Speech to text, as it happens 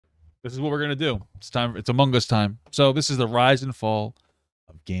This is what we're going to do. It's time. It's Among Us time. So this is the rise and fall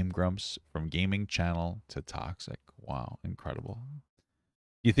of GameGrumps from gaming channel to toxic. Wow, incredible.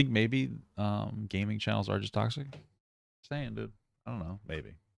 Do you think maybe gaming channels are just toxic? Saying, dude. I don't know.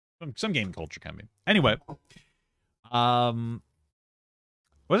 Maybe. Some gaming culture can be. Anyway. Wasn't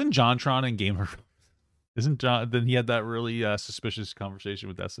JonTron in Gamer? Isn't John? Then he had that really suspicious conversation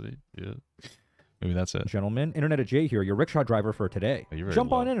with Destiny. Yeah. Maybe that's it. Gentlemen, nternetAjay here, your rickshaw driver for today.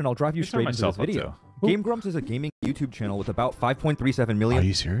 Jump on in and I'll drive you straight into this video. GameGrumps is a gaming YouTube channel with about 5.37 million. Are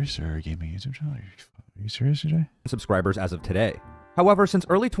you serious? Or a gaming YouTube channel? Are you serious, Jay? Subscribers as of today. However, since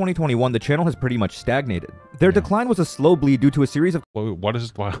early 2021, the channel has pretty much stagnated. Their decline was a slow bleed due to a series of... Why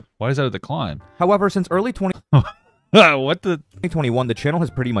is that a decline? However, since early 2021, the channel has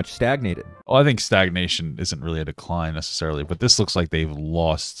pretty much stagnated. Well, I think stagnation isn't really a decline necessarily, but this looks like they've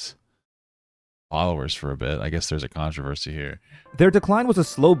lost followers for a bit. I guess there's a controversy here. Their decline was a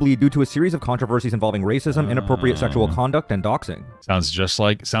slow bleed due to a series of controversies involving racism, inappropriate sexual conduct, and doxing. Sounds just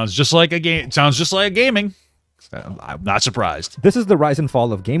like gaming. I'm not surprised. This is the rise and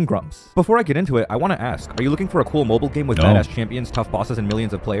fall of GameGrumps. Before I get into it, I want to ask, are you looking for a cool mobile game with badass champions, tough bosses, and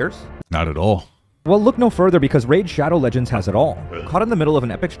millions of players? Not at all. Well, look no further because Raid Shadow Legends has it all. Caught in the middle of an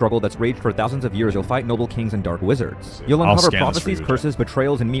epic struggle that's raged for thousands of years, you'll fight noble kings and dark wizards. You'll uncover prophecies, curses,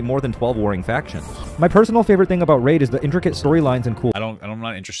 betrayals, and meet more than 12 warring factions. My personal favorite thing about Raid is the intricate storylines and cool... I'm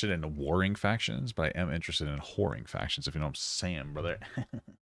not interested in warring factions, but I am interested in whoring factions, if you know what I'm saying, brother.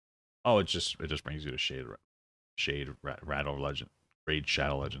 Oh, it just brings you to Shadow Legend. Raid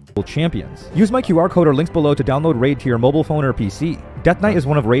Shadow Legend. Champions. Use my QR code or links below to download Raid to your mobile phone or PC. Death Knight is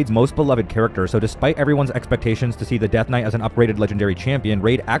one of Raid's most beloved characters, so despite everyone's expectations to see the Death Knight as an upgraded legendary champion,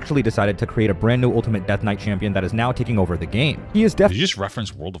 Raid actually decided to create a brand new ultimate Death Knight champion that is now taking over the game. He is Did you just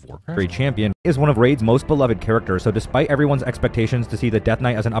reference World of Warcraft? Raid champion is one of Raid's most beloved characters, so despite everyone's expectations to see the Death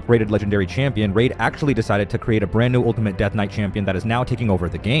Knight as an upgraded legendary champion, Raid actually decided to create a brand new ultimate Death Knight champion that is now taking over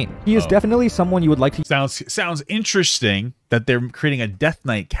the game. He is definitely someone you would like to... Sounds interesting that they're creating a Death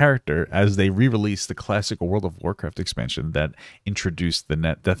Knight character as they re-release the classic World of Warcraft expansion that introduced the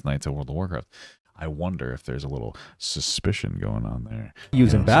Death Knight to World of Warcraft. I wonder if there's a little suspicion going on there.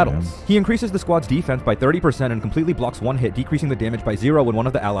 Use in battles. He increases the squad's defense by 30% and completely blocks one hit, decreasing the damage by 0 when one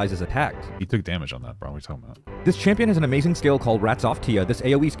of the allies is attacked. He took damage on that, bro. What are you talking about? This champion has an amazing skill called Rats Off Tia. This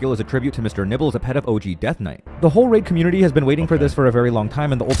AoE skill is a tribute to Mr. Nibbles, a pet of OG Death Knight. The whole Raid community has been waiting for this for a very long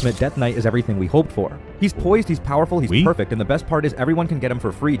time, and the ultimate Death Knight is everything we hoped for. He's poised, he's powerful, he's perfect, and the best part is everyone can get him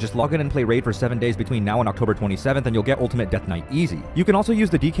for free. Just log in and play Raid for 7 days between now and October 27th, and you'll get ultimate Death Knight easy. You can also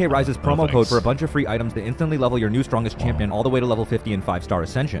use the DK Rises promo code for a bunch of free items to instantly level your new strongest champion all the way to level 50 and 5-star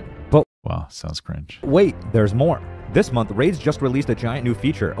ascension. But wow, sounds cringe. Wait, there's more. This month, Raid's just released a giant new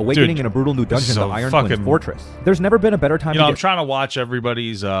feature, awakening in a brutal new dungeon, the Iron Twins Fortress. There's never been a better time I'm trying to watch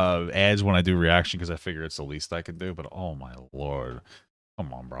everybody's ads when I do reaction because I figure it's the least I could do, but oh my lord.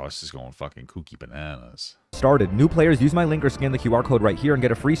 Come on, bro. This is going fucking kooky bananas. Started. New players use my link or scan the QR code right here and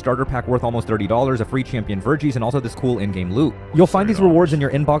get a free starter pack worth almost $30, a free champion Virgies, and also this cool in-game loot. You'll find these rewards in your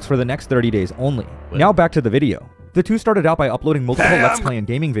inbox for the next 30 days only. Now back to the video. The two started out by uploading multiple Let's Play and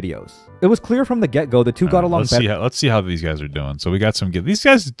gaming videos. It was clear from the get-go the two got along better. Let's see how these guys are doing. So we got some good... These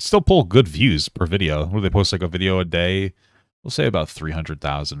guys still pull good views per video. What do they post, like a video a day? We'll say about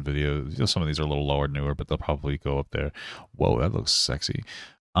 300,000 videos. You know, some of these are a little lower, newer, but they'll probably go up there. Whoa, that looks sexy.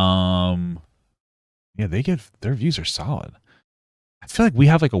 Yeah, their views are solid. I feel like we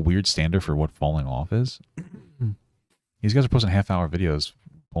have like a weird standard for what falling off is. These guys are posting half-hour videos,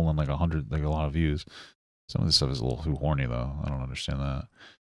 pulling like 100, like a lot of views. Some of this stuff is a little too horny though. I don't understand that.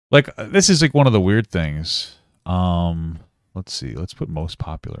 Like this is like one of the weird things. Let's see. Let's put most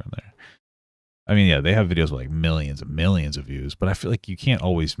popular in there. I mean, yeah, they have videos with like millions and millions of views, but I feel like you can't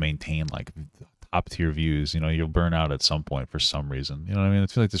always maintain like top tier views. You know, you'll burn out at some point for some reason. You know what I mean? I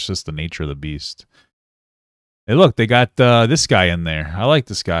feel like it's just the nature of the beast. Hey, look, they got this guy in there. I like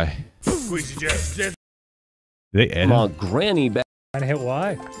this guy. They edit. My granny back. Trying to hit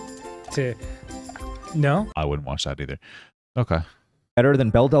Y. No? I wouldn't watch that either. Okay. Better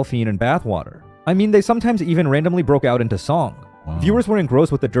than Belle Delphine and Bathwater. I mean, they sometimes even randomly broke out into song. Wow. Viewers were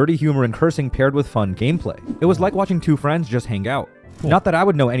engrossed with the dirty humor and cursing paired with fun gameplay. It was like watching two friends just hang out. Cool. Not that I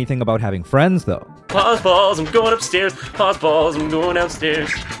would know anything about having friends, though. Pause balls, I'm going upstairs. Pause balls, I'm going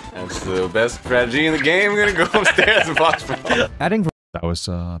downstairs. That's the best strategy in the game. I'm gonna go upstairs and pause balls. Adding... That was,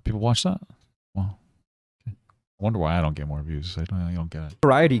 people watch that? Wow. I wonder why I don't get more views. I don't get it.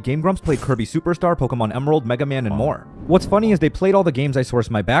 Variety, GameGrumps played Kirby Superstar, Pokemon Emerald, Mega Man, and more. What's funny is they played all the games I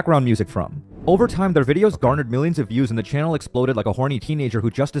sourced my background music from. Over time, their videos garnered millions of views and the channel exploded like a horny teenager who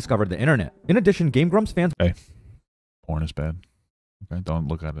just discovered the internet. In addition, GameGrumps fans... Hey, porn is bad. Okay, don't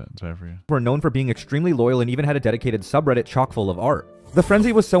look at it. It's bad for you. Were known for being extremely loyal and even had a dedicated subreddit chock full of art. The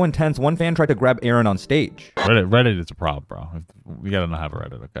frenzy was so intense, one fan tried to grab Aaron on stage. Reddit is a problem, bro. We gotta not have a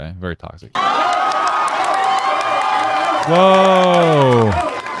Reddit, okay? Very toxic. Whoa!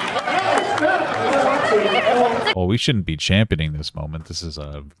 Well, we shouldn't be championing this moment. This is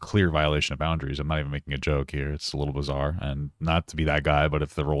a clear violation of boundaries. I'm not even making a joke here. It's a little bizarre. And not to be that guy, but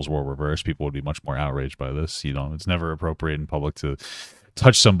if the roles were reversed, people would be much more outraged by this. You know, it's never appropriate in public to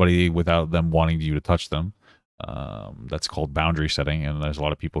touch somebody without them wanting you to touch them. That's called boundary setting, and there's a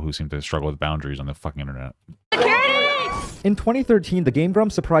lot of people who seem to struggle with boundaries on the fucking internet. In 2013, the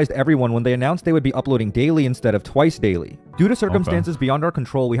GameGrumps surprised everyone when they announced they would be uploading daily instead of twice daily. Due to circumstances beyond our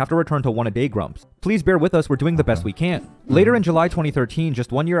control, we have to return to one-a-day Grumps. Please bear with us, we're doing the best we can. Later in July 2013,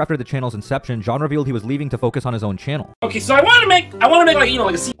 just 1 year after the channel's inception, John revealed he was leaving to focus on his own channel. Okay, so I want to make like, you know,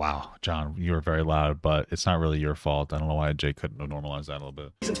 like a Wow, John, you were very loud, but it's not really your fault. I don't know why Jay couldn't have normalized that a little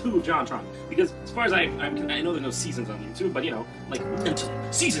bit. season 2 of JonTron, because as far as I know there's no seasons on YouTube, but you know, like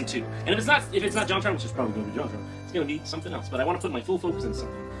season 2. And if it's not JonTron, which is probably going to be JonTron, it's going to be something else. But I want to put my full focus into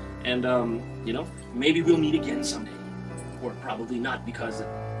something, and you know, maybe we'll meet again someday, or probably not, because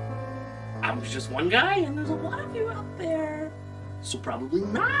I was just one guy, and there's a lot of you out there, so probably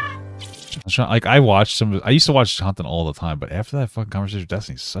not. Like, I watched some. I used to watch content all the time, but after that fucking conversation with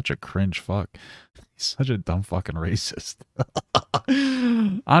Destiny, he's such a cringe fuck. He's such a dumb fucking racist.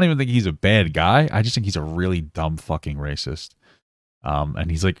 I don't even think he's a bad guy. I just think he's a really dumb fucking racist. And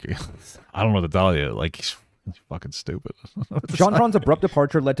he's like, I don't know what to tell you. Like, he's fucking stupid. JonTron's abrupt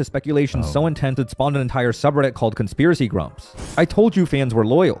departure led to speculation so intense it spawned an entire subreddit called Conspiracy Grumps. I told you fans were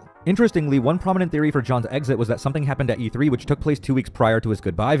loyal. Interestingly, one prominent theory for John's exit was that something happened at E3 which took place 2 weeks prior to his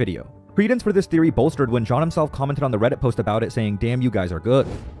goodbye video. Credence for this theory bolstered when John himself commented on the Reddit post about it saying, "Damn, you guys are good."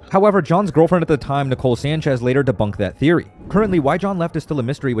 However, John's girlfriend at the time, Nicole Sanchez, later debunked that theory. Currently, why John left is still a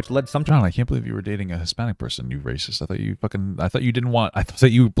mystery, which led some... John, I can't believe you were dating a Hispanic person, you racist. I thought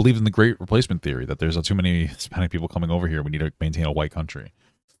you believed in the great replacement theory, that there's too many Hispanic people coming over here. We need to maintain a white country.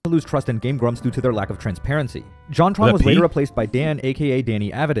 To lose trust in GameGrumps due to their lack of transparency. JonTron was later replaced by Dan, aka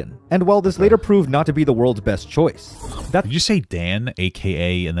Danny Avedon. And while this later proved not to be the world's best choice... Did you say Dan,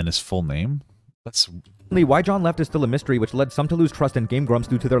 aka, and then his full name? That's... Why John left is still a mystery, which led some to lose trust in GameGrumps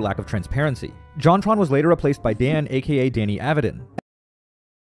due to their lack of transparency. JonTron was later replaced by Dan, aka Danny Avedon.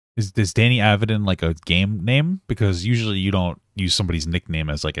 Is Danny Avedon like a game name? Because usually you don't use somebody's nickname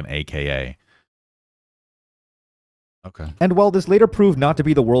as like an AKA. Okay. And while this later proved not to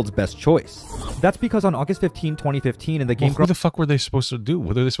be the world's best choice. That's because on August 15, 2015, in the GameGrumps... Who the fuck were they supposed to do?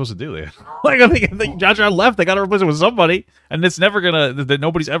 What are they supposed to do? Like, I think JonTron left. They got to replace it with somebody. And it's never gonna...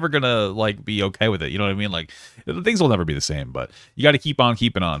 Nobody's ever gonna, like, be okay with it. You know what I mean? Like, things will never be the same, but you got to keep on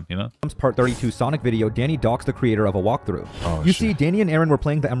keeping on, you know? Part 32 Sonic video, Danny doxed the creator of a walkthrough. You see, Danny and Aaron were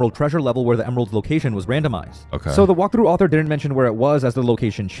playing the Emerald Treasure level where the Emerald's location was randomized. Okay. So the walkthrough author didn't mention where it was as the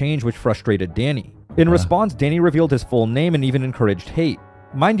location changed, which frustrated Danny. In response, Danny revealed his full name and even encouraged hate.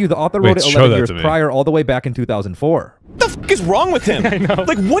 Mind you, the author wrote it 11 years prior, all the way back in 2004. What the f is wrong with him? I know.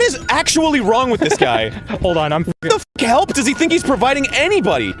 Like, what is actually wrong with this guy? Hold on, What the f help does he think he's providing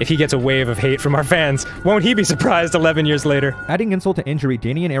anybody? If he gets a wave of hate from our fans, won't he be surprised 11 years later? Adding insult to injury,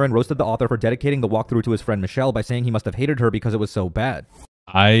 Danny and Aaron roasted the author for dedicating the walkthrough to his friend Michelle by saying he must have hated her because it was so bad.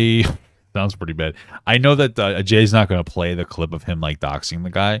 Sounds pretty bad. I know that Jay's not going to play the clip of him, like, doxing the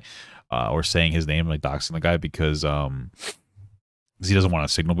guy, or saying his name, like, doxing the guy, because he doesn't want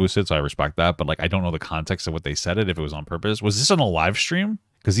to signal boost it, so I respect that. But, like, I don't know the context of what they said if it was on purpose. Was this on a live stream?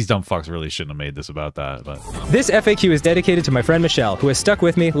 Because these dumb fucks really shouldn't have made this about that. But this FAQ is dedicated to my friend Michelle, who has stuck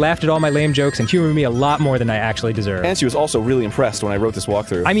with me, laughed at all my lame jokes, and humored me a lot more than I actually deserve. And she was also really impressed when I wrote this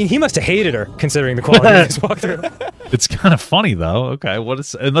walkthrough. I mean, he must have hated her, considering the quality of this walkthrough. It's kind of funny, though. Okay, what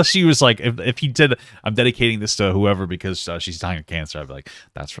is... Unless she was like, if he did, I'm dedicating this to whoever because she's dying of cancer, I'd be like,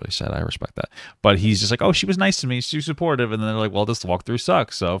 that's really sad. I respect that. But he's just like, oh, she was nice to me. She was supportive. And then they're like, well, this walkthrough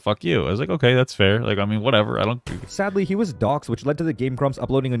sucks, so fuck you. I was like, okay, that's fair. Like, I mean, whatever. I don't... Sadly, he was doxxed, which led to the GameGrumps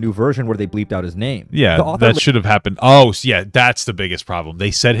uploading a new version where they bleeped out his name. Yeah, that should have happened. Oh, yeah, that's the biggest problem.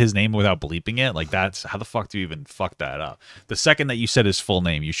 They said his name without bleeping it. Like, that's... How the fuck do you even fuck that up? The second that you said his full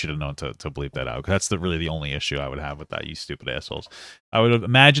name, you should have known to bleep that out. That's really the only issue I would have with that, you stupid assholes. I would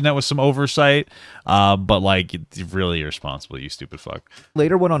imagine that was some oversight, but, like, it's really irresponsible, you stupid fuck.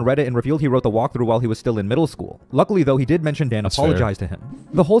 Later went on Reddit and revealed he wrote the walkthrough while he was still in middle school. Luckily, though, he did mention Dan apologized to him.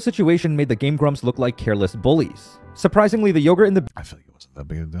 The whole situation made the GameGrumps look like careless bullies. Surprisingly, the yogurt in the... I feel like it wasn't that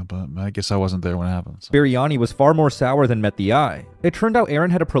big of a deal, but I guess I wasn't there when it happened. So. Biryani was far more sour than met the eye. It turned out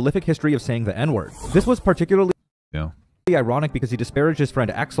Aaron had a prolific history of saying the N-word. This was particularly... Yeah. ironic because he disparaged his friend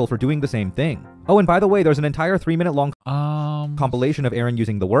Axel for doing the same thing. Oh, and by the way, there's an entire 3-minute long compilation of Aaron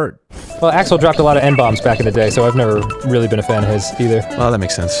using the word. Well, Axel dropped a lot of N-bombs back in the day, so I've never really been a fan of his either. Well, that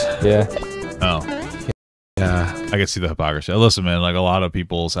makes sense. Yeah. Oh. Yeah. I can see the hypocrisy. Listen, man, like a lot of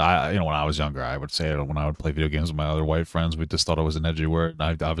people say, when I was younger, I would say it when I would play video games with my other white friends, we just thought it was an edgy word.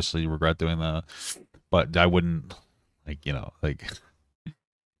 And I obviously regret doing that. But I wouldn't, you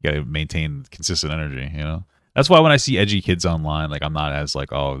gotta maintain consistent energy, That's why when I see edgy kids online, like I'm not as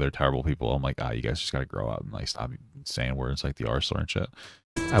like, oh, they're terrible people. I'm like, you guys just gotta grow up and like stop saying words like the R slur and shit.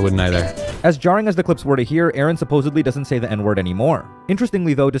 I wouldn't either. As jarring as the clips were to hear, Aaron supposedly doesn't say the N-word anymore.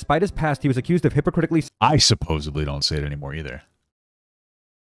 Interestingly though, despite his past, he was accused of hypocritically— I supposedly don't say it anymore either.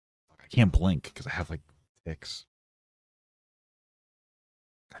 I can't blink because I have like tics.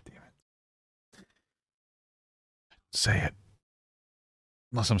 God damn it. Say it.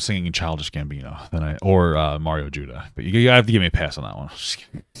 Unless I'm singing Childish Gambino, then or Mario Judah. But you have to give me a pass on that one.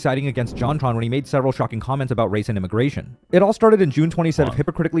 Siding against JonTron when he made several shocking comments about race and immigration. It all started in June 27 of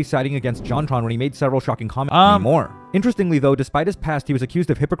hypocritically siding against JonTron when he made several shocking comments anymore. Interestingly though, despite his past, he was accused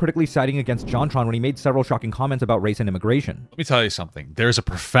of hypocritically siding against JonTron when he made several shocking comments about race and immigration. Let me tell you something. There's a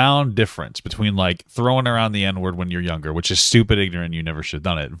profound difference between like throwing around the N-word when you're younger, which is stupid, ignorant, you never should have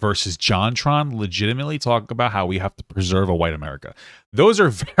done it, versus JonTron legitimately talking about how we have to preserve a white America. Those are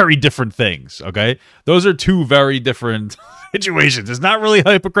very different things, okay? Those are two very different situations. It's not really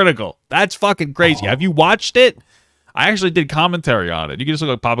hypocritical. That's fucking crazy. Have you watched it? I actually did commentary on it. You can just look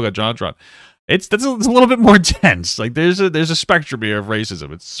like Papa Got JonTron. It's a little bit more intense. Like there's a spectrum here of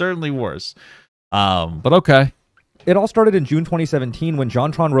racism. It's certainly worse. But okay. It all started in June 2017 when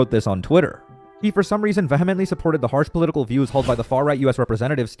JonTron wrote this on Twitter. He, for some reason, vehemently supported the harsh political views held by the far-right U.S.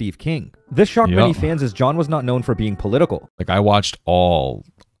 Representative Steve King. This shocked many fans as John was not known for being political. Like, I watched all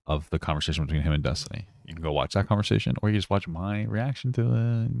of the conversation between him and Destiny. You can go watch that conversation, or you just watch my reaction to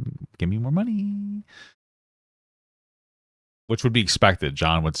it. Give me more money. Which would be expected.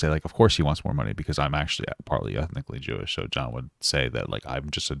 John would say, like, of course he wants more money because I'm actually partly ethnically Jewish. So John would say that, like,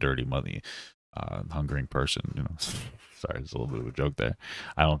 I'm just a dirty, money, hungering person, Sorry, there's a little bit of a joke there.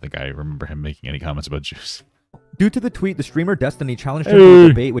 I don't think I remember him making any comments about Jews. Due to the tweet, the streamer Destiny challenged him to a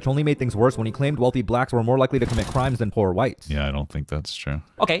debate, which only made things worse when he claimed wealthy blacks were more likely to commit crimes than poor whites. Yeah, I don't think that's true.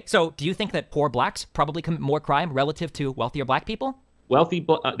 Okay, so do you think that poor blacks probably commit more crime relative to wealthier black people?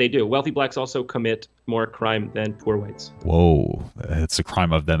 They do. Wealthy blacks also commit more crime than poor whites. Whoa. It's a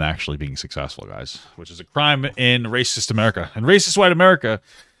crime of them actually being successful, guys, which is a crime in racist America. In racist white America,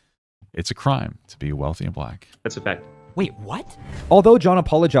 it's a crime to be wealthy and black. That's a fact. Wait, what? Although John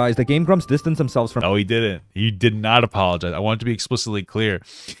apologized, the GameGrumps distanced themselves from— No, he didn't. He did not apologize. I want it to be explicitly clear.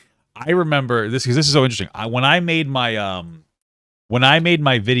 I remember this because this is so interesting. When I made my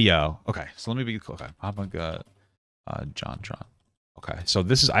video, okay, so let me be okay. How about JonTron? Okay, so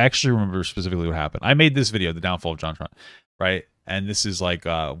this is, I actually remember specifically what happened. I made this video, the downfall of JonTron, right? And this is like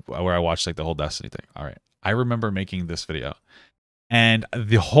where I watched like the whole Destiny thing. All right, I remember making this video. And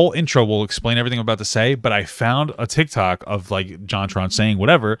the whole intro will explain everything I'm about to say, but I found a TikTok of like JonTron saying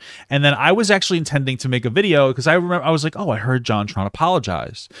whatever, and then I was actually intending to make a video because I remember I was like, oh, I heard JonTron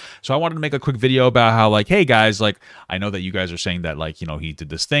apologize, so I wanted to make a quick video about how like, hey guys, like I know that you guys are saying that like he did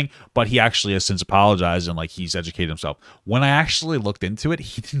this thing, but he actually has since apologized and like he's educated himself. When I actually looked into it,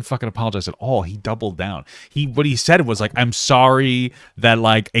 he didn't fucking apologize at all. He doubled down. What he said was like, I'm sorry that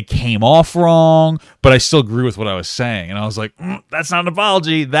like it came off wrong, but I still agree with what I was saying, and I was like, that's not an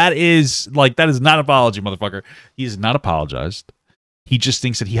apology. That is not an apology, motherfucker. He has not apologized. He just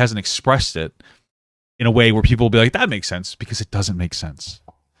thinks that he hasn't expressed it in a way where people will be like, that makes sense, because it doesn't make sense.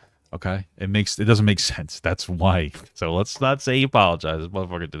 Okay? It doesn't make sense. That's why. So let's not say he apologized. This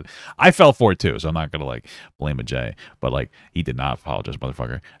motherfucker did it. I fell for it too, so I'm not gonna like blame Ajay. But like he did not apologize,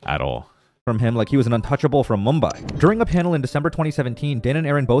 motherfucker, at all. From him like he was an untouchable from Mumbai. During a panel in December 2017, Dan and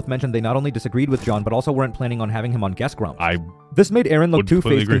Aaron both mentioned they not only disagreed with John, but also weren't planning on having him on GameGrumps. This made Aaron look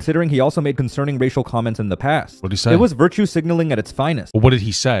two-faced, considering he also made concerning racial comments in the past. What did he say? It was virtue signaling at its finest. Well, what did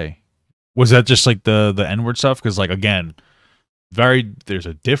he say? Was that just like the N-word stuff? Because like again, there's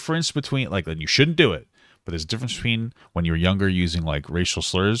a difference between like, you shouldn't do it, but there's a difference between when you're younger using like racial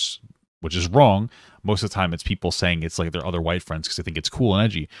slurs, which is wrong. Most of the time it's people saying it's like their other white friends because they think it's cool and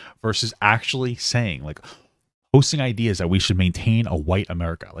edgy, versus actually saying like, posting ideas that we should maintain a white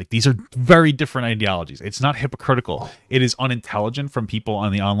America. Like, these are very different ideologies. It's not hypocritical. It is unintelligent from people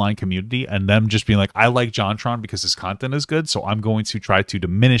on the online community and them just being like, I like JonTron because his content is good, so I'm going to try to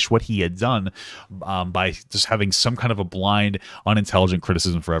diminish what he had done by just having some kind of a blind, unintelligent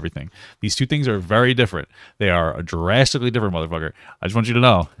criticism for everything. These two things are very different. They are drastically different, motherfucker. I just want you to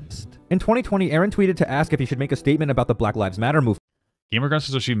know. In 2020, Aaron tweeted to ask if he should make a statement about the Black Lives Matter movement. GameGrumps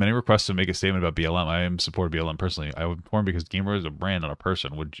has received many requests to make a statement about BLM. I am supportive of BLM personally. I would inform because Gamer is a brand, not a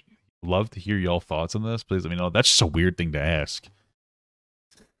person. Would you love to hear y'all thoughts on this? Please let me know. That's just a weird thing to ask.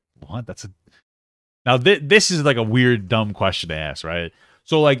 What? That's a... Now, this is like a weird, dumb question to ask, right?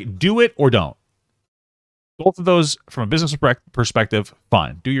 So, like, do it or don't. Both of those, from a business perspective,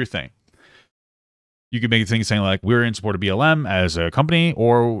 fine. Do your thing. You could make a thing saying, like, we're in support of BLM as a company,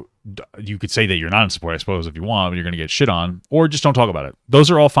 or you could say that you're not in support, I suppose, if you want, but you're going to get shit on, or just don't talk about it.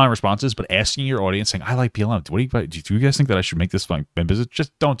 Those are all fine responses, but asking your audience, saying, I like BLM. Do you guys think that I should make this my business?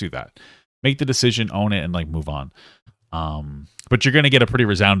 Just don't do that. Make the decision, own it, and, like, move on. But you're going to get a pretty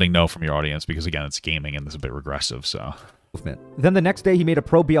resounding no from your audience because, again, it's gaming and it's a bit regressive, so... Then the next day, he made a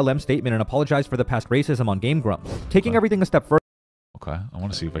pro-BLM statement and apologized for the past racism on GameGrumps. Taking everything a step further... Okay, I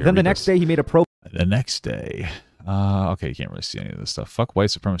want to see if I can Then the next day, he made a pro... The next day... okay, you can't really see any of this stuff. Fuck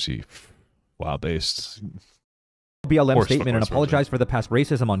white supremacy. Wow-based... BLM statement and apologized for the past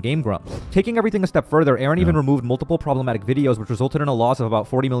racism on GameGrumps. Taking everything a step further, Aaron even removed multiple problematic videos, which resulted in a loss of about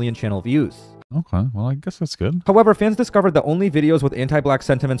 40 million channel views. Okay, well, I guess that's good. However, fans discovered that only videos with anti-black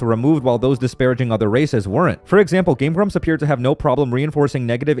sentiments were removed while those disparaging other races weren't. For example, GameGrumps appeared to have no problem reinforcing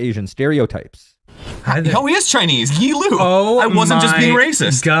negative Asian stereotypes. Oh, he is Chinese. Yi Lu. Oh, I wasn't just being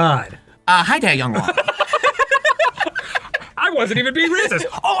racist. God. Hi there, young one. I wasn't even being racist.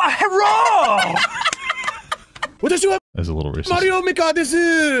 Oh, hello! That's a little racist. Mario Mika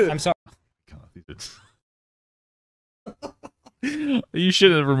desu. I'm sorry. You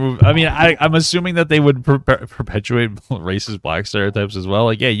shouldn't remove... I mean, I'm assuming that they would perpetuate racist black stereotypes as well.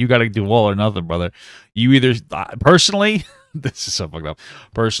 Like, yeah, you got to do all or nothing, brother. You either... personally... this is so fucked up.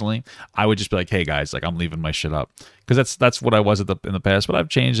 Personally, I would just be like, hey, guys, like, I'm leaving my shit up. Because that's what I was in the past, but I've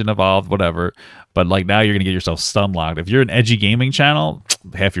changed and evolved, whatever. But, like, now you're going to get yourself stun locked. If you're an edgy gaming channel,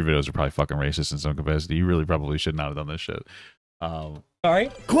 half your videos are probably fucking racist in some capacity. You really probably should not have done this shit. Sorry?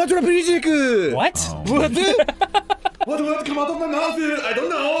 What? What come out of my mouth? I don't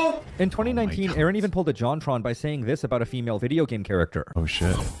know. In 2019, Aaron even pulled a JonTron by saying this about a female video game character. Oh,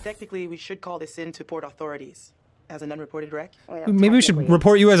 shit. Technically, we should call this in to port authorities. As an unreported wreck? Maybe we should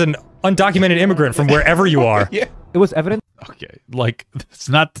report you as an undocumented immigrant from wherever you are. Yeah. It was evident. Okay, like, it's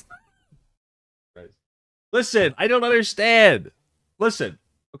not... Listen, I don't understand. Listen,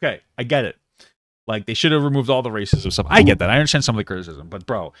 okay, I get it. Like, they should have removed all the racism stuff. I get that. I understand some of the criticism. But,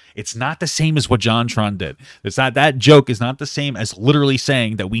 bro, it's not the same as what JonTron did. It's not... That joke is not the same as literally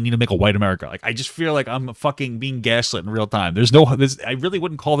saying that we need to make a white America. Like, I just feel like I'm fucking being gaslit in real time. There's no... I really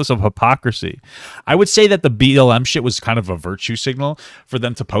wouldn't call this a hypocrisy. I would say that the BLM shit was kind of a virtue signal for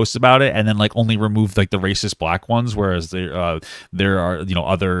them to post about it and then, like, only remove, like, the racist black ones, whereas there are, you know,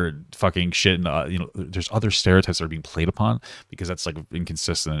 other fucking shit and, you know, there's other stereotypes that are being played upon because that's, like,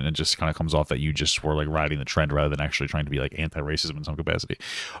 inconsistent and it just kind of comes off that you just were like riding the trend rather than actually trying to be like anti-racism in some capacity.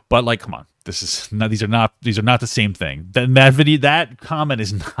 But like, come on, this is not, these are not the same thing. That comment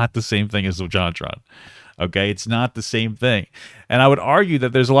is not the same thing as the JonTron. Okay, it's not the same thing. And I would argue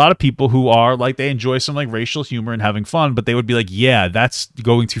that there's a lot of people who are like, they enjoy some like racial humor and having fun, but they would be like, yeah, that's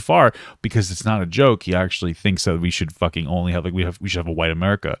going too far because it's not a joke. He actually thinks that we should fucking only have like we should have a white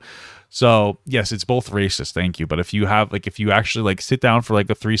America. So yes, it's both racist, thank you. But if you have like, if you actually like sit down for like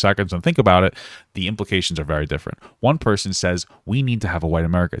 3 seconds and think about it, the implications are very different. One person says we need to have a white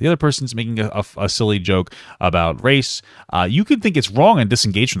America. The other person's making a silly joke about race. You could think it's wrong and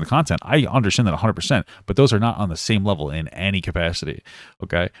disengage from the content. I understand that 100%, but those are not on the same level in any capacity.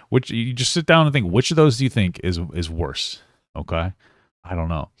 Okay, which you just sit down and think, which of those do you think is worse? Okay, I don't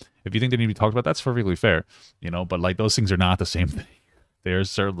know. If you think they need to be talked about, that's perfectly fair, you know. But like, those things are not the same thing. They're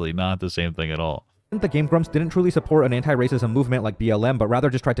certainly not the same thing at all. The GameGrumps didn't truly support an anti-racism movement like BLM, but rather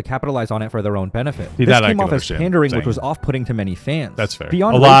just tried to capitalize on it for their own benefit. See, this came off as pandering, which was off-putting to many fans. That's fair.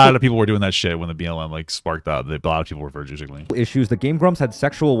 Beyond a lot of people were doing that shit when the BLM like sparked up. A lot of people were virtue signaling. Issues, the GameGrumps had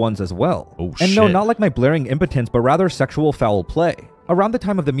sexual ones as well. Oh, and shit. no, not like my blaring impotence, but rather sexual foul play. Around the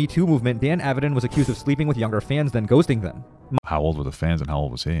time of the Me Too movement, Dan Avidan was accused of sleeping with younger fans, then ghosting them. How old were the fans and how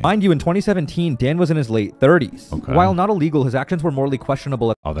old was he? Mind you, in 2017, Dan was in his late 30s. Okay. While not illegal, his actions were morally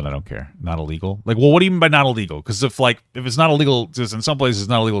questionable. Oh, then I don't care. Not illegal? Like, well, what do you mean by not illegal? Because if it's not illegal, just in some places it's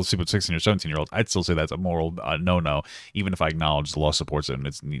not illegal to sleep with 16 or 17-year-olds, I'd still say that's a moral no-no, even if I acknowledge the law supports it, and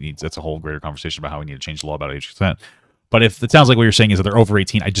that's a whole greater conversation about how we need to change the law about age consent. But if it sounds like what you're saying is that they're over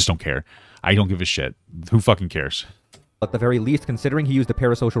 18, I just don't care. I don't give a shit. Who fucking cares? At the very least, considering he used a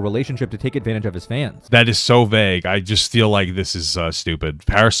parasocial relationship to take advantage of his fans. That is so vague. I just feel like this is stupid.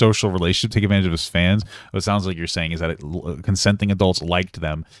 Parasocial relationship, take advantage of his fans. What it sounds like you're saying is that consenting adults liked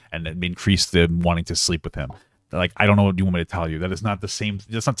them and it increased them wanting to sleep with him. Like, I don't know what you want me to tell you. That is not the same.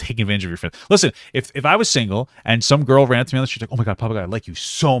 That's not taking advantage of your fans. Listen, if I was single and some girl ran up to me on the street like, oh my God, Papa, I like you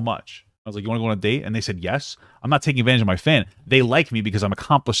so much. I was like, you want to go on a date? And they said yes. I'm not taking advantage of my fan. They like me because I'm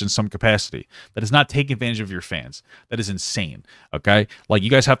accomplished in some capacity. That is not taking advantage of your fans. That is insane. Okay? Like,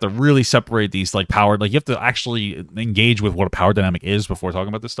 you guys have to really separate these, like, power. Like, you have to actually engage with what a power dynamic is before talking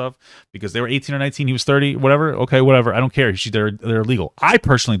about this stuff. Because they were 18 or 19, he was 30, whatever. Okay, whatever. I don't care. They're illegal. I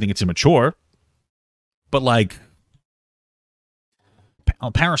personally think it's immature. But, like,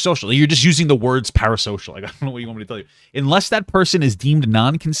 parasocial. You're just using the words parasocial. Like, I don't know what you want me to tell you. Unless that person is deemed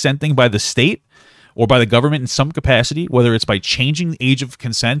non-consenting by the state or by the government in some capacity, whether it's by changing the age of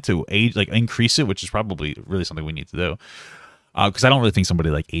consent to age, like increase it, which is probably really something we need to do. Because I don't really think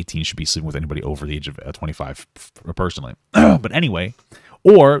somebody like 18 should be sleeping with anybody over the age of 25, personally. But anyway,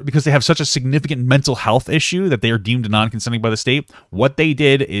 or because they have such a significant mental health issue that they are deemed non-consenting by the state, what they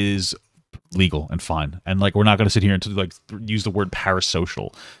did is legal and fine, and like we're not going to sit here and like use the word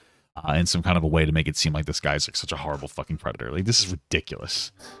parasocial in some kind of a way to make it seem like this guy's like such a horrible fucking predator. Like, this is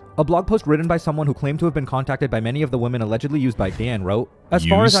ridiculous. A blog post written by someone who claimed to have been contacted by many of the women allegedly used by Dan wrote, as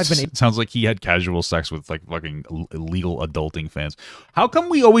far as I've been it sounds like he had casual sex with like fucking illegal adulting fans. How come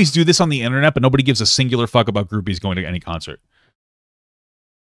we always do this on the internet but nobody gives a singular fuck about groupies going to any concert?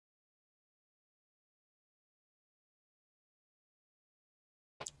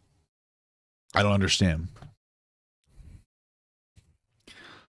 I don't understand.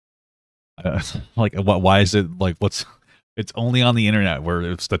 Like, why is it like it's only on the internet where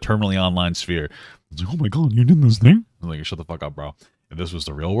it's the terminally online sphere. It's like, oh my God, you did this thing? I'm like, shut the fuck up, bro. If this was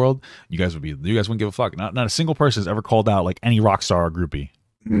the real world, you guys wouldn't give a fuck. Not a single person has ever called out like any rock star or groupie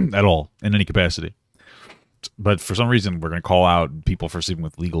at all in any capacity. But for some reason, we're gonna call out people for sleeping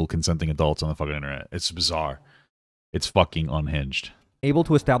with legal consenting adults on the fucking internet. It's bizarre. It's fucking unhinged. Able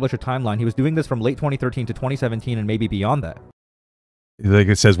to establish a timeline. He was doing this from late 2013 to 2017 and maybe beyond that. Like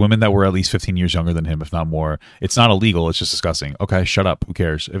it says, women that were at least 15 years younger than him, if not more. It's not illegal. It's just disgusting. Okay, shut up. Who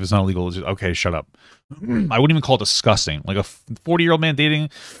cares? If it's not illegal, it's just, okay, shut up. I wouldn't even call it disgusting. Like a 40-year-old man dating,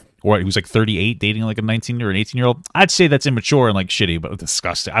 or he was like 38 dating like a 19 or an 18-year-old. I'd say that's immature and like shitty, but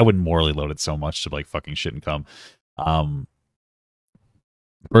disgusting. I wouldn't morally load it so much to like fucking shit and cum.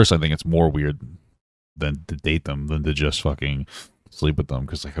 Personally, I think it's more weird than to date them than to just fucking sleep with them,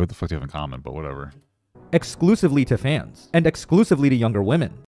 because like, what the fuck do you have in common? But whatever. Exclusively to fans and exclusively to younger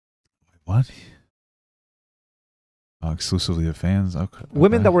women. What? Exclusively to fans? Okay.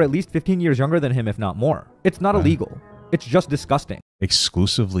 Women that were at least 15 years younger than him, if not more. It's not illegal. It's just disgusting.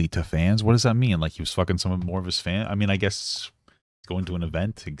 Exclusively to fans? What does that mean? Like he was fucking some more of his fan? I mean, I guess going to an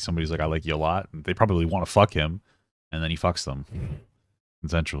event, somebody's like, I like you a lot. And they probably want to fuck him, and then he fucks them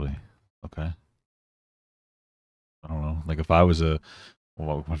consensually. Okay. I don't know. Like if I was a,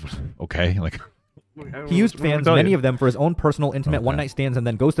 well, okay, like he used fans, many of them, for his own personal, intimate one-night stands, and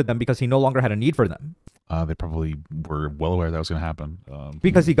then ghosted them because he no longer had a need for them. They probably were well aware that was going to happen.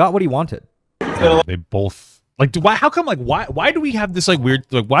 Because he got what he wanted. They both like. How come? Like, why do we have this like weird?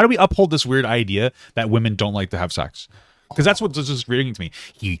 Like, why do we uphold this weird idea that women don't like to have sex? Because that's what's just reading to me.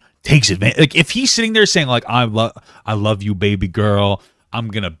 He takes advantage. Like, if he's sitting there saying like, I love you, baby girl. I'm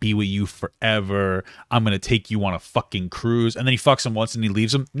going to be with you forever. I'm going to take you on a fucking cruise. And then he fucks him once and he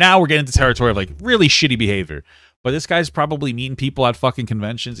leaves him. Now we're getting into territory of like really shitty behavior. But this guy's probably meeting people at fucking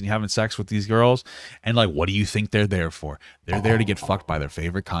conventions and having sex with these girls. And like, what do you think they're there for? They're there to get fucked by their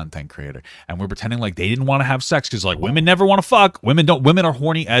favorite content creator. And we're pretending like they didn't want to have sex because like women never want to fuck. Women are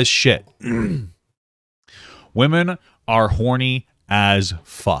horny as shit. Women are horny as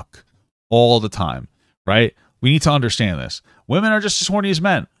fuck all the time, right? We need to understand this. Women are just as horny as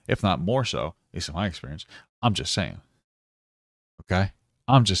men, if not more so, at least in my experience. I'm just saying. Okay?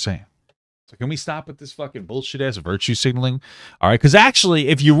 I'm just saying. So can we stop with this fucking bullshit-ass virtue signaling? All right? Because actually,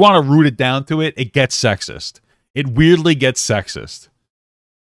 if you want to root it down to it, it gets sexist. It weirdly gets sexist.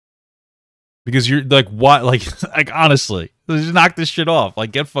 Because you're like, what? Like honestly, just knock this shit off.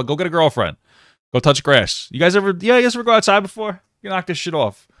 Like, go get a girlfriend. Go touch grass. You guys ever go outside before? You knock this shit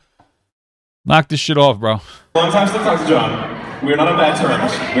off. Knock this shit off, bro. Long time since I talked to John. We're not on bad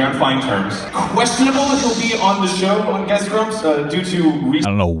terms. We're on fine terms. Questionable if he'll be on the show on GameGrumps due to I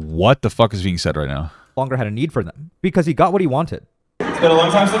don't know what the fuck is being said right now. Longer had a need for them because he got what he wanted. It's been a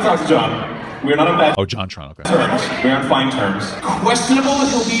long time since I talked to John. We're not on bad JonTron, okay. terms. We're on fine terms. Questionable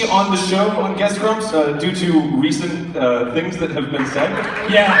if he'll be on the show on GameGrumps due to recent things that have been said.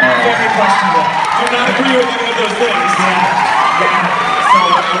 Yeah, very questionable. Do not agree with any of those things. Yeah. So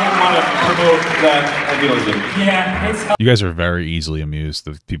I don't want to promote that idealism. Yeah, it's... You guys are very easily amused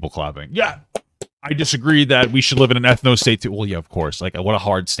with people clapping. Yeah, I disagree that we should live in an ethno state too. Well, yeah, of course. Like, what a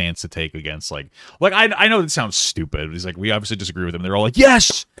hard stance to take against, like I know that sounds stupid. It's like, we obviously disagree with them. They're all like,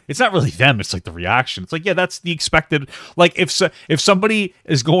 yes! It's not really them. It's like the reaction. It's like, yeah, that's the expected. Like, if somebody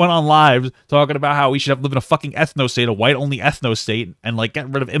is going on live talking about how we should live in a fucking ethno state, a white-only ethno state, and, like, get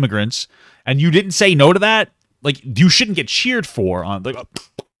rid of immigrants, and you didn't say no to that, like, you shouldn't get cheered for on, like,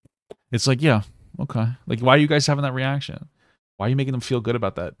 it's like, yeah, okay. Like, why are you guys having that reaction? Why are you making them feel good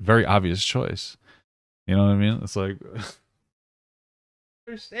about that very obvious choice? You know what I mean? It's like,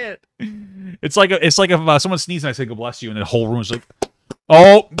 it's like if someone sneezes and I say "God bless you," and the whole room's like,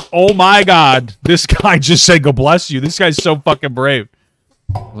 oh my God, this guy just said "God bless you." This guy's so fucking brave.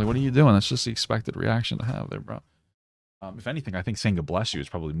 I was like, what are you doing? That's just the expected reaction to have there, bro. If anything, I think saying "God bless you" is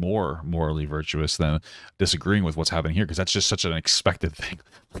probably more morally virtuous than disagreeing with what's happening here, because that's just such an expected thing.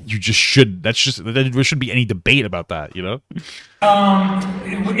 You just should. There shouldn't be any debate about that, you know.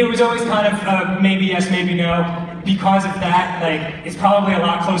 It was always kind of maybe yes, maybe no. Because of that, like, it's probably a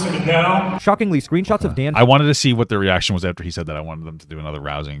lot closer to no. Shockingly, screenshots of Dan. I wanted to see what their reaction was after he said that. I wanted them to do another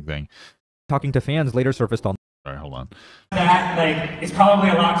rousing thing. Talking to fans later surfaced on. All right, hold on. That, like, it's probably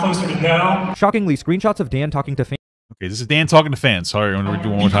a lot closer to no. Shockingly, screenshots of Dan talking to fans. Okay, this is Dan talking to fans. Sorry, I'm gonna do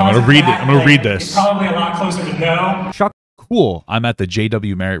it one more time. I'm gonna read it. I'm gonna read this. It's probably a lot closer to no. Cool. I'm at the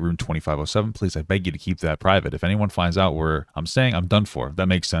JW Marriott room 2507. Please, I beg you to keep that private. If anyone finds out where I'm staying, I'm done for. That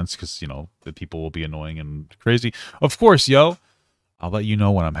makes sense, because, you know, the people will be annoying and crazy. Of course, yo. I'll let you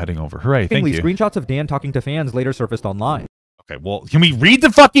know when I'm heading over. Hooray, thank you. Screenshots of Dan talking to fans later surfaced online. Okay, well, can we read the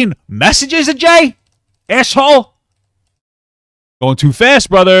fucking messages, Ajay? Asshole! Going too fast,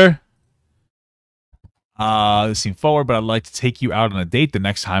 brother. This seemed forward, but I'd like to take you out on a date the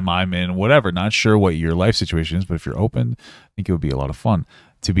next time I'm in whatever. Not sure what your life situation is, but if you're open, I think it would be a lot of fun.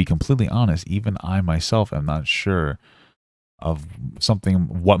 To be completely honest, even I myself am not sure of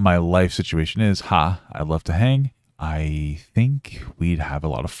what my life situation is. I'd love to hang. I think we'd have a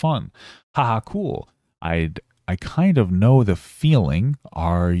lot of fun. Cool. I kind of know the feeling.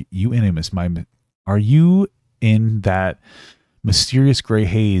 Are you in that mysterious gray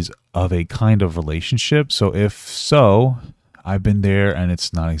haze of a kind of relationship? So if so, I've been there and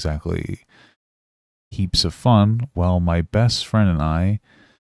it's not exactly heaps of fun. Well, my best friend and I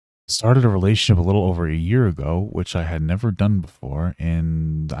started a relationship a little over a year ago, which I had never done before,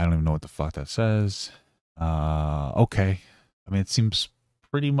 and I don't even know what the fuck that says. Okay. I mean, it seems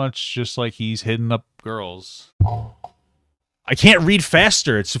pretty much just like he's hitting up girls. I can't read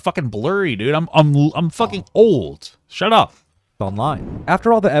faster. It's fucking blurry, dude. I'm fucking old. Shut up. Online.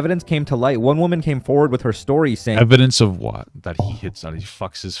 After all the evidence came to light, one woman came forward with her story saying, evidence of what? That he hits out, he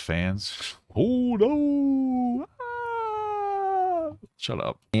fucks his fans? Oh no. Shut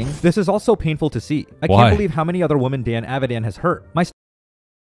up. This is also painful to see. I can't believe how many other women Dan Avidan has hurt. You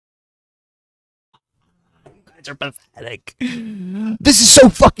guys are pathetic. This is so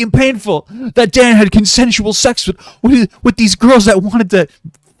fucking painful that Dan had consensual sex with these girls that wanted to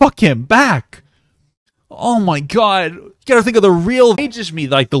fuck him back. Oh my God. You gotta think of the real. It just me,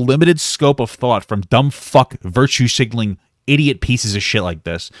 like, the limited scope of thought from dumb fuck virtue signaling idiot pieces of shit like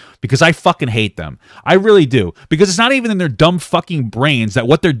this, because I fucking hate them. I really do. Because it's not even in their dumb fucking brains that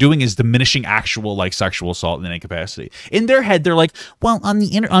what they're doing is diminishing actual, like, sexual assault in any capacity. In their head, they're like, well, on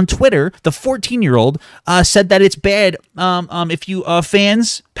Twitter, the 14-year-old said that it's bad if you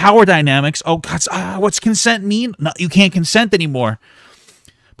fans power dynamics. Oh God, what's consent mean? No, you can't consent anymore.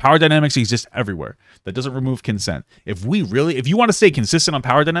 Power dynamics exist everywhere. That doesn't remove consent. If you want to stay consistent on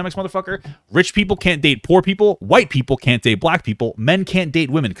power dynamics, motherfucker, rich people can't date poor people, white people can't date black people, men can't date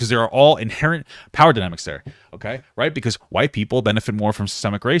women, because there are all inherent power dynamics there. Okay, right? Because white people benefit more from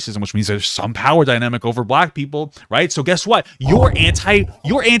systemic racism, which means there's some power dynamic over black people, right? So guess what? You're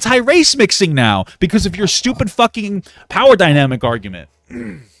anti-race mixing now because of your stupid fucking power dynamic argument.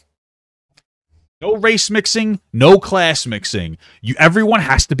 No race mixing, no class mixing. Everyone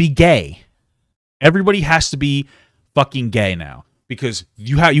has to be gay. Everybody has to be fucking gay now. because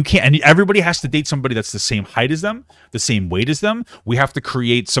you can't, and everybody has to date somebody that's the same height as them, the same weight as them. We have to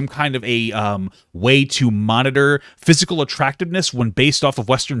create some kind of a way to monitor physical attractiveness when based off of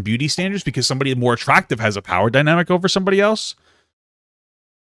Western beauty standards, because somebody more attractive has a power dynamic over somebody else.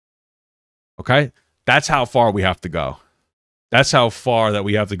 Okay, that's how far we have to go. That's how far that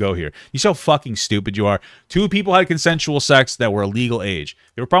we have to go here. You see how fucking stupid you are. 2 people had consensual sex that were a legal age.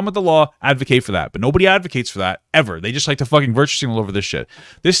 If you have a problem with the law, advocate for that. But nobody advocates for that, ever. They just like to fucking virtue signal over this shit.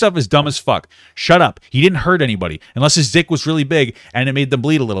 This stuff is dumb as fuck. Shut up. He didn't hurt anybody, unless his dick was really big and it made them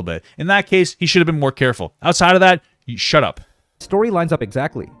bleed a little bit. In that case, he should have been more careful. Outside of that, shut up. Story lines up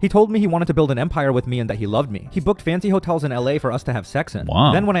exactly. He told me he wanted to build an empire with me and that he loved me. He booked fancy hotels in LA for us to have sex in.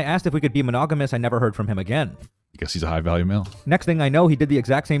 Wow. Then when I asked if we could be monogamous, I never heard from him again. I guess he's a high-value male. Next thing I know, he did the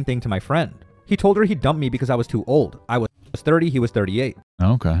exact same thing to my friend. He told her he dumped me because I was too old. I was 30, he was 38.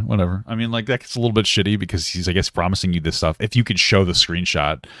 Okay, whatever. I mean, like, that's a little bit shitty because he's, I guess, promising you this stuff. If you could show the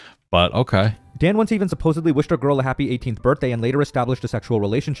screenshot, but okay. Dan once even supposedly wished a girl a happy 18th birthday and later established a sexual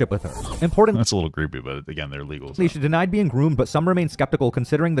relationship with her. Important. That's a little creepy, but again, they're legal. So. She denied being groomed, but some remain skeptical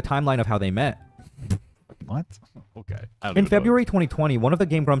considering the timeline of how they met. What? Okay. In February 2020, one of the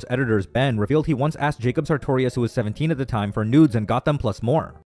GameGrumps editors, Ben, revealed he once asked Jacob Sartorius, who was 17 at the time, for nudes and got them plus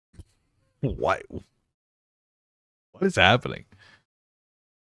more. What? What is happening?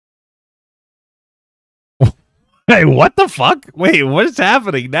 Hey, what the fuck? Wait, what is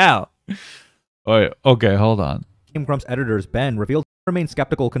happening now? Oh, wait, okay, hold on. GameGrumps editors, Ben, revealed he remained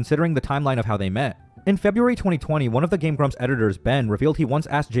skeptical considering the timeline of how they met. In February 2020, one of the GameGrumps editors, Ben, revealed he once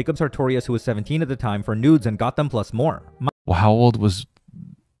asked Jacob Sartorius, who was 17 at the time, for nudes and got them plus more. Well, how old was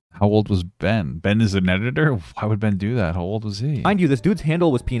Ben? Ben is an editor? Why would Ben do that? How old was he? Mind you, this dude's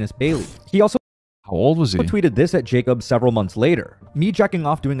handle was Penis Bailey. He also How old was he? Tweeted this at Jacob several months later. Me jacking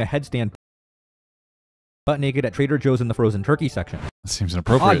off doing a headstand butt naked at Trader Joe's in the frozen turkey section. That seems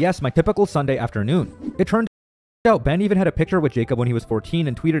inappropriate. Ah, yes, my typical Sunday afternoon. It turned out Ben even had a picture with Jacob when he was 14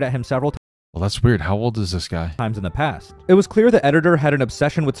 and tweeted at him several Well, that's weird. How old is this guy? times in the past. It was clear the editor had an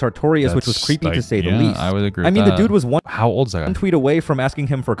obsession with Sartorius, which was creepy to say the least. I would agree. I mean, with the that. dude was one How old's that guy? tweet away from asking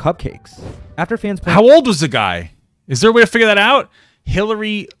him for cupcakes. After fans How old was the guy? Is there a way to figure that out?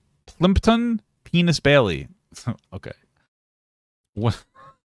 Hillary Plimpton, Penis Bailey. Okay. What?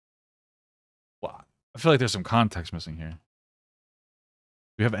 Well, I feel like there's some context missing here. Do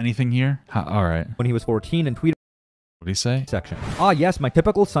we have anything here? All right. when he was 14 and tweeted What did he say? section. Ah, yes, my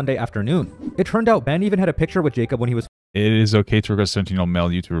typical Sunday afternoon. It turned out Ben even had a picture with Jacob when he was It is okay to request a 17-year-old male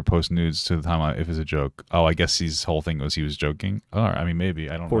YouTuber post nudes to the timeline if it's a joke. Oh, I guess his whole thing was he was joking. Oh, I mean, maybe.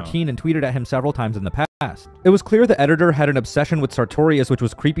 I don't know. 14 and tweeted at him several times in the past. It was clear the editor had an obsession with Sartorius, which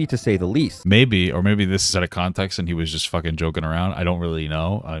was creepy to say the least. Maybe, or maybe this is out of context and he was just fucking joking around. I don't really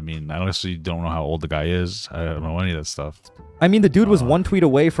know. I mean, I honestly don't know how old the guy is. I don't know any of that stuff. I mean, the dude was one tweet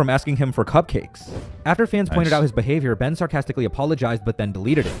away from asking him for cupcakes. After fans pointed Nice. out his behavior, Ben sarcastically apologized but then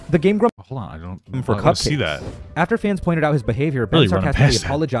deleted it. The GameGrumps Hold on, I don't for I wanna cupcakes. see that. After fans pointed out his behavior, Ben Really running sarcastically past that.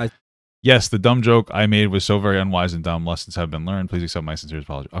 apologized. Yes, the dumb joke I made was so very unwise and dumb. Lessons have been learned. Please accept my sincere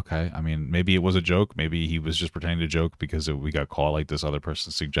apology. Okay, I mean, maybe it was a joke. Maybe he was just pretending to joke because we got caught like this other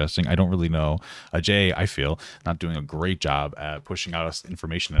person suggesting. I don't really know. Jay, I feel, not doing a great job at pushing out us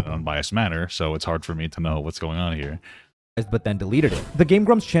information in an unbiased manner, so it's hard for me to know what's going on here. But then deleted it. The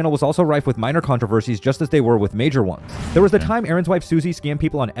GameGrumps channel was also rife with minor controversies just as they were with major ones. There was the time Aaron's wife Susie scammed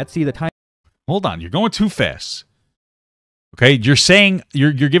people on Etsy, the time Hold on, you're going too fast. Okay, you're saying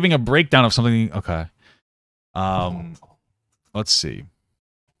you're giving a breakdown of something. Okay, let's see.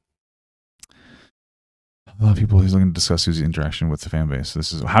 A lot of people who's looking to discuss Susie's interaction with the fan base.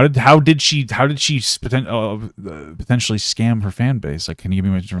 This is how did she potentially scam her fan base? Like, can you give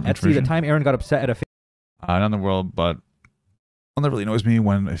me more information? Etsy, the time Aaron got upset at a Not in the world, but one that really annoys me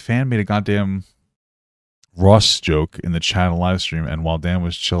when a fan made a goddamn Ross joke in the chat live stream, and while Dan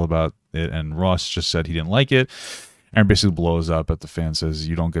was chill about it, and Ross just said he didn't like it, Aaron basically blows up at the fan, says,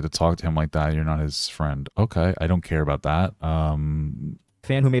 "You don't get to talk to him like that. You're not his friend." Okay, I don't care about that.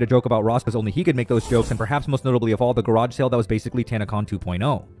 fan who made a joke about Ross because only he could make those jokes, and perhaps most notably of all, the garage sale that was basically TanaCon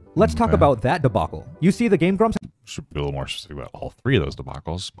 2.0. Let's talk about that debacle. You see, the GameGrumps should be a little more specific about all three of those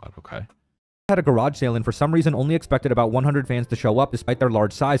debacles, but okay. Had a garage sale and for some reason only expected about 100 fans to show up despite their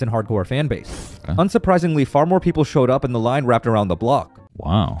large size and hardcore fan base. Okay. Unsurprisingly, far more people showed up and the line wrapped around the block.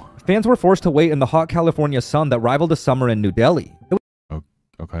 Wow. Fans were forced to wait in the hot California sun that rivaled the summer in New Delhi.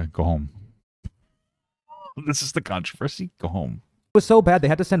 Okay, go home. This is the controversy. Go home. It was so bad they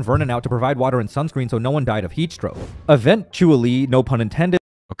had to send Vernon out to provide water and sunscreen so no one died of heat stroke. Eventually, no pun intended.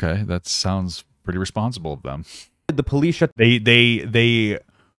 Okay, that sounds pretty responsible of them. The police shut. They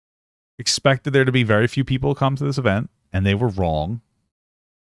expected there to be very few people come to this event. and they were wrong,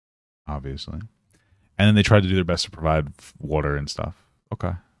 obviously. And then they tried to do their best to provide water and stuff.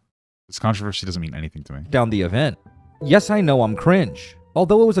 Okay. This controversy doesn't mean anything to me. Down the event. Yes, I know I'm cringe.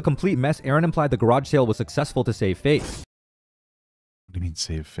 Although it was a complete mess, Aaron implied the garage sale was successful to save face. What do you mean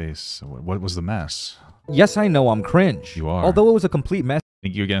save face? What was the mess? Yes, I know I'm cringe. You are. Although it was a complete mess.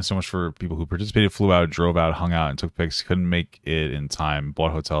 Thank you again so much for people who participated, flew out, drove out, hung out, and took pics. Couldn't make it in time.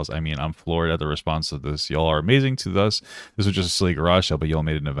 Bought hotels. I mean, I'm floored at the response to this. Y'all are amazing to us. This was just a silly garage sale, but y'all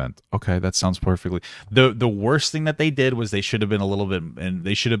made an event. Okay, that sounds perfectly. The worst thing that they did was they should have been a little bit, and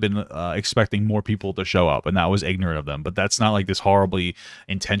they should have been expecting more people to show up, and that was ignorant of them. But that's not like this horribly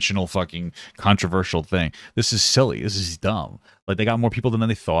intentional fucking controversial thing. This is silly. This is dumb. Like, they got more people than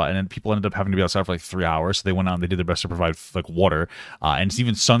they thought, and then people ended up having to be outside for like 3 hours. So they went out and they did their best to provide like water and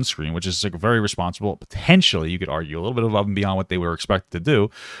even sunscreen, which is like very responsible. Potentially, you could argue a little bit above and beyond what they were expected to do,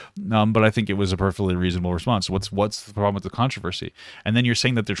 but I think it was a perfectly reasonable response. What's the problem with the controversy? And then you're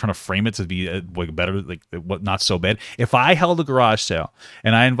saying that they're trying to frame it to be like better, like what not so bad. If I held a garage sale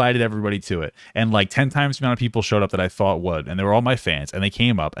and I invited everybody to it, and like 10 times the amount of people showed up that I thought would, and they were all my fans, and they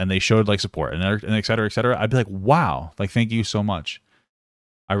came up and they showed like support and et cetera, I'd be like, wow, like thank you so much.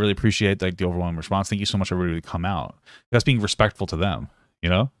 I really appreciate like the overwhelming response. Thank you so much, everybody, to come out. That's being respectful to them, you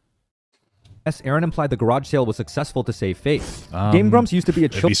know? Yes, Aaron implied the garage sale was successful to save face. GameGrumps used to be a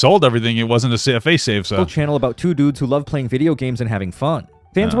if he sold everything, it wasn't a face save, so. Channel about two dudes who love playing video games and having fun.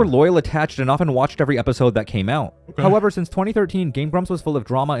 Fans were loyal, attached, and often watched every episode that came out. Okay. However, since 2013, GameGrumps was full of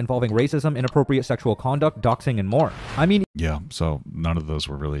drama involving racism, inappropriate sexual conduct, doxing, and more. I mean... Yeah, so none of those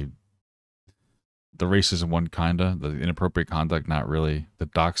were really... The racism one, kinda. The inappropriate conduct, not really. The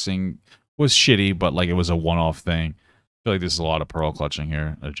doxing was shitty, but like it was a one-off thing. I feel like there's a lot of pearl clutching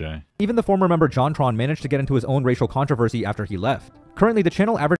here, Ajay. Even the former member JonTron managed to get into his own racial controversy after he left. Currently, the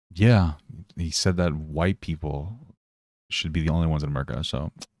channel average... Yeah, he said that white people should be the only ones in America,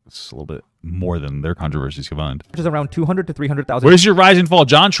 so it's a little bit more than their controversies combined. Which is around 200 to 300,000... Where's your rise and fall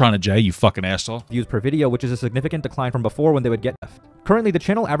JonTron, Ajay, you fucking asshole? ...views per video, which is a significant decline from before when they would get left. Currently, the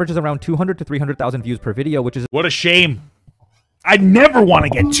channel averages around 200 to 300,000 views per video, which is... What a shame. I never want to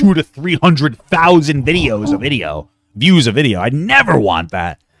get 200,000 to 300,000 views of video. I never want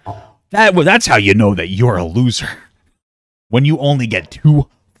that. That's how you know that you're a loser. When you only get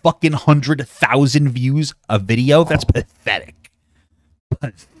 200,000 views a video, that's pathetic.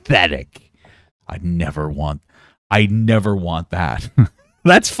 Pathetic. I never want that.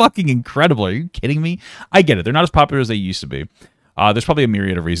 That's fucking incredible. Are you kidding me? I get it. They're not as popular as they used to be. There's probably a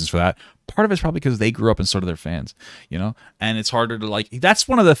myriad of reasons for that. Part of it's probably because they grew up and so do their fans, you know? And it's harder to like, that's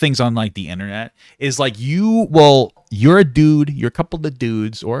one of the things on like the internet is like you're a dude, you're a couple of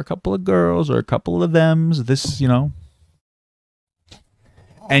dudes or a couple of girls or a couple of thems, this, you know?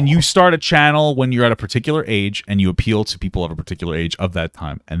 And you start a channel when you're at a particular age and you appeal to people of a particular age of that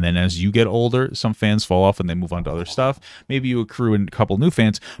time. And then as you get older, some fans fall off and they move on to other stuff. Maybe you accrue a couple new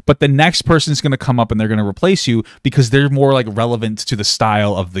fans, but the next person's going to come up and they're going to replace you because they're more like relevant to the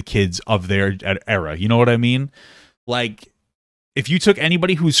style of the kids of their era. You know what I mean? Like if you took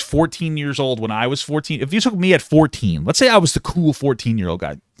anybody who's 14 years old when I was 14, if you took me at 14, let's say I was the cool 14-year-old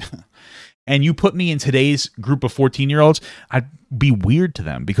guy. And you put me in today's group of 14-year-olds, I'd be weird to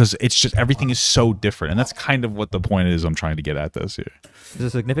them because it's just everything is so different. And that's kind of what the point is I'm trying to get at this here.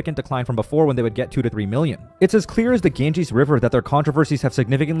 There's a significant decline from before when they would get 2 to 3 million. It's as clear as the Ganges River that their controversies have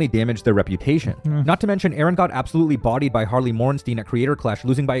significantly damaged their reputation. Not to mention, Aaron got absolutely bodied by Harley Morenstein at Creator Clash,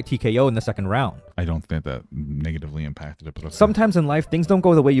 losing by a TKO in the second round. I don't think that negatively impacted it. But okay. Sometimes in life, things don't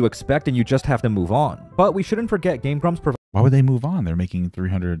go the way you expect and you just have to move on. But we shouldn't forget GameGrumps. Why would they move on? They're making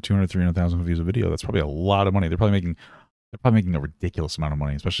 300,000 views a video. That's probably a lot of money. They're probably making a ridiculous amount of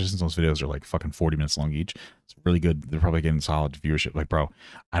money, especially since those videos are like fucking 40 minutes long each. It's really good. They're probably getting solid viewership. Like, bro,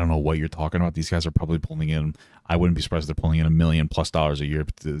 I don't know what you're talking about. These guys are probably pulling in, I wouldn't be surprised if they're pulling in $1 million+ a year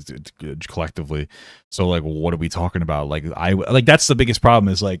collectively. So like, what are we talking about? Like, that's the biggest problem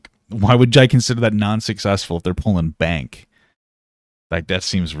is like, why would I consider that non-successful if they're pulling bank? Like, that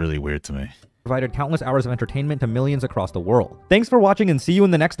seems really weird to me. Provided countless hours of entertainment to millions across the world. Thanks for watching and see you in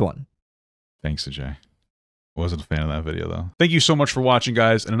the next one. Thanks, Ajay. Wasn't a fan of that video, though. Thank you so much for watching,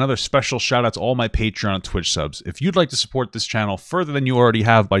 guys, and another special shout-out to all my Patreon and Twitch subs. If you'd like to support this channel further than you already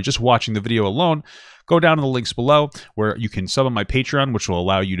have by just watching the video alone, go down to the links below where you can sub on my Patreon, which will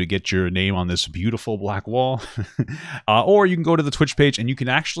allow you to get your name on this beautiful black wall. Or you can go to the Twitch page, and you can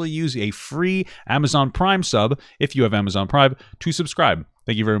actually use a free Amazon Prime sub, if you have Amazon Prime, to subscribe.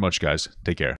 Thank you very much, guys. Take care.